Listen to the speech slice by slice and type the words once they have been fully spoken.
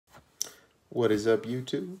What is up,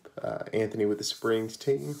 YouTube? Anthony with the Springs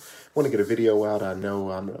team. Want to get a video out. I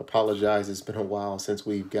know I'm apologize. It's been a while since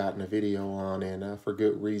we've gotten a video on, and for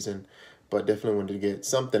good reason. But definitely wanted to get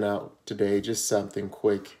something out today, just something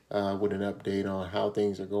quick with an update on how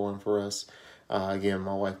things are going for us. Again,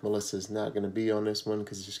 my wife Melissa is not going to be on this one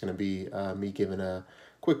because it's just going to be me giving a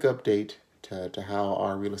quick update to how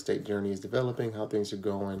our real estate journey is developing, how things are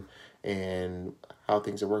going, and how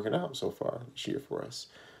things are working out so far this year for us.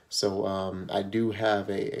 So I do have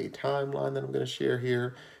a timeline that I'm going to share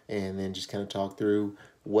here, and then just kind of talk through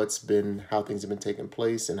how things have been taking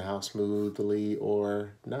place and how smoothly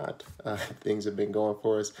or not things have been going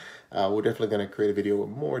for us. We're definitely going to create a video with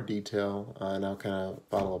more detail, and I'll kind of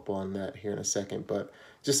follow up on that here in a second. But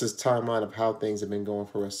just as timeline of how things have been going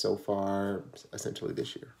for us so far, essentially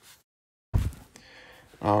this year.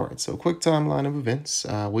 All right, so quick timeline of events.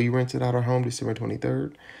 We rented out our home December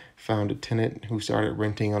 23rd, found a tenant who started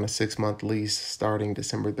renting on a 6-month lease starting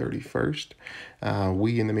December 31st.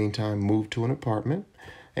 We, in the meantime, moved to an apartment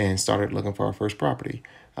and started looking for our first property.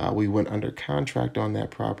 We went under contract on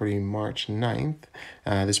that property March 9th.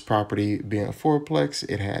 This property being a fourplex,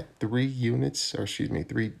 it had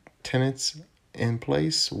 3 tenants in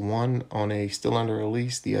place, one on still under a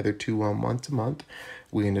lease, the other 2 on month to month.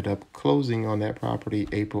 We ended up closing on that property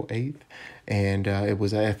April 8th, and it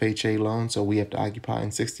was a FHA loan, so we have to occupy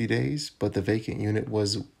in 60 days, but the vacant unit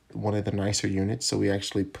was one of the nicer units, so we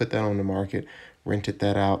actually put that on the market, rented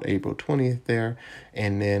that out April 20th there,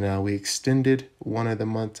 and then we extended one of the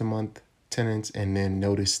month-to-month tenants and then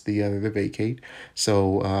noticed the other to vacate.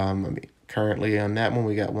 So currently on that one,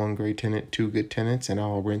 we got 1 great tenant, 2 good tenants, and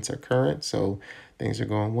all rents are current, so things are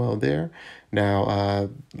going well there. Now,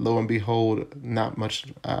 lo and behold, not much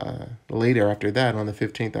later after that, on the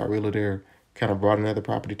 15th, our realtor kind of brought another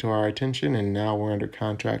property to our attention, and now we're under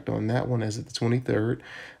contract on that one as of the 23rd.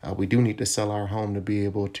 We do need to sell our home to be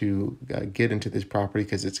able to get into this property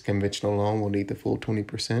because it's a conventional loan. We'll need the full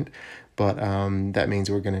 20%, but that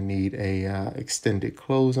means we're going to need a extended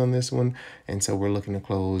close on this one, and so we're looking to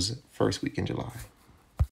close first week in July.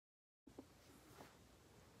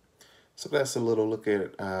 So that's a little look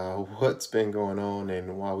at what's been going on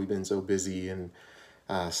and why we've been so busy and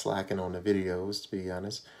slacking on the videos, to be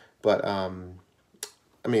honest. But I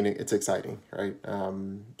mean, it's exciting, right?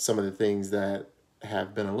 Some of the things that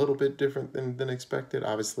have been a little bit different than expected.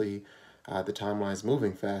 Obviously, the timeline's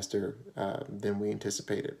moving faster than we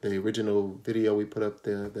anticipated. The original video we put up,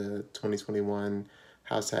 the 2021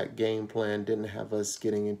 house hack game plan, didn't have us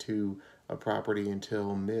getting into a property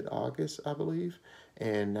until mid-August, I believe.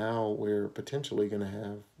 And now we're potentially going to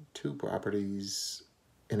have 2 properties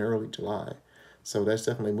in early July. So that's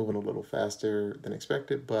definitely moving a little faster than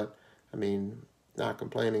expected. But I mean, not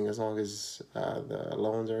complaining as long as the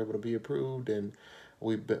loans are able to be approved, and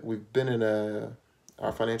we've been in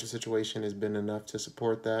our financial situation has been enough to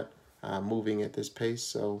support that moving at this pace.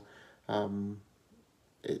 So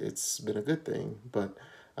it's been a good thing. But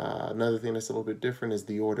another thing that's a little bit different is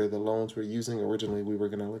the order of the loans we're using. Originally, we were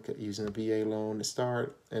going to look at using a VA loan to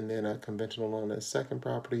start, and then a conventional loan on the second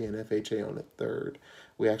property, and FHA on the third.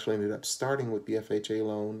 We actually ended up starting with the FHA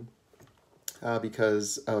loan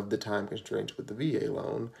because of the time constraints with the VA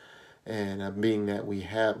loan, and being that we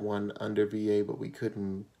had one under VA, but we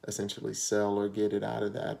couldn't essentially sell or get it out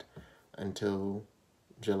of that until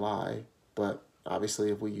July. But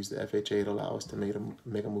obviously, if we use the FHA, it allows us to make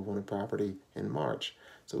a move on the property in March.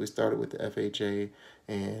 So we started with the FHA,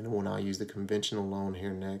 and we'll now use the conventional loan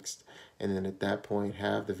here next, and then at that point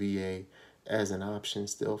have the VA as an option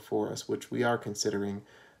still for us, which we are considering.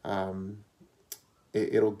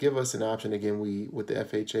 It'll give us an option. Again, with the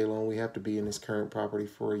FHA loan, we have to be in this current property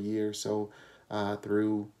for a year, so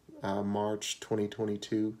through March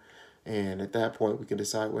 2022, and at that point we can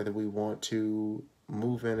decide whether we want to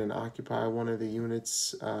move in and occupy one of the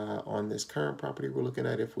units on this current property we're looking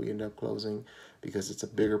at if we end up closing, because it's a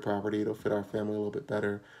bigger property, it'll fit our family a little bit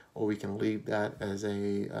better, or we can leave that as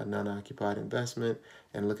a non-occupied investment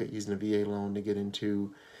and look at using a VA loan to get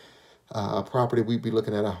into a property. We'd be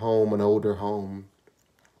looking at a home, an older home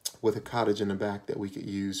with a cottage in the back that we could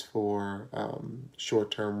use for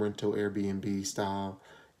short-term rental Airbnb style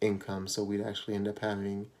income. So we'd actually end up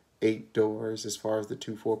having 8 doors as far as the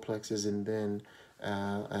 2 fourplexes, and then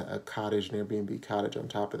a cottage, an Airbnb cottage on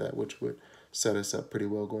top of that, which would set us up pretty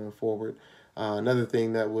well going forward. Another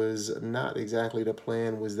thing that was not exactly the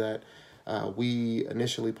plan was that we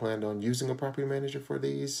initially planned on using a property manager for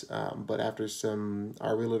these, but after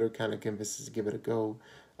our realtor kind of convinced us to give it a go,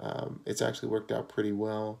 it's actually worked out pretty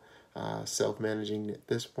well. Self-managing at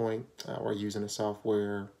this point, we're using a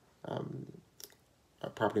software, a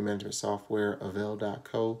property management software,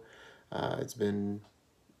 Avail.co. It's been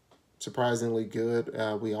surprisingly good.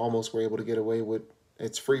 We almost were able to get away with,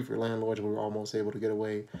 it's free for landlords. We were almost able to get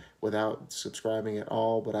away without subscribing at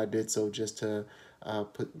all, but I did so just to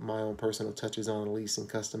put my own personal touches on the lease and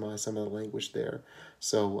customize some of the language there.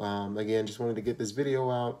 So again, just wanted to get this video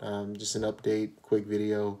out, just an update, quick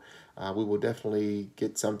video. We will definitely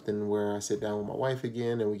get something where I sit down with my wife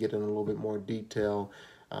again and we get in a little bit more detail,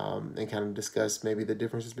 and kind of discuss maybe the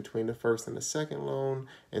differences between the first and the second loan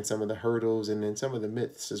and some of the hurdles and then some of the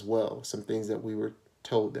myths as well. Some things that we were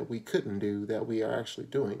told that we couldn't do that we are actually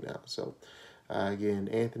doing now. So again,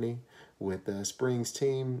 Anthony with the Springs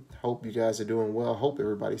team, hope you guys are doing well. Hope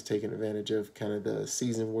everybody's taking advantage of kind of the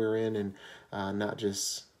season we're in, and not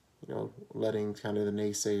just, letting kind of the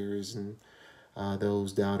naysayers and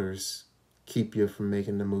those doubters keep you from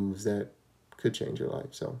making the moves that could change your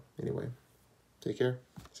life. So anyway, take care.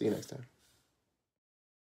 See you next time.